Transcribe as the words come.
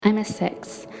I'm a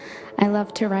 6. I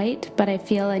love to write, but I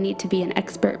feel I need to be an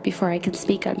expert before I can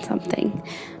speak on something.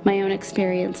 My own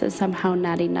experience is somehow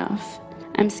not enough.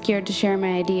 I'm scared to share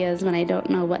my ideas when I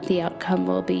don't know what the outcome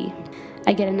will be.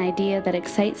 I get an idea that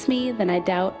excites me, then I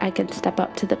doubt I can step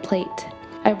up to the plate.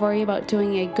 I worry about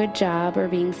doing a good job or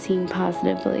being seen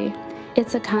positively.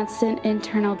 It's a constant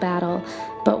internal battle,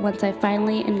 but once I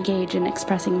finally engage in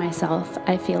expressing myself,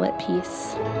 I feel at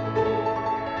peace.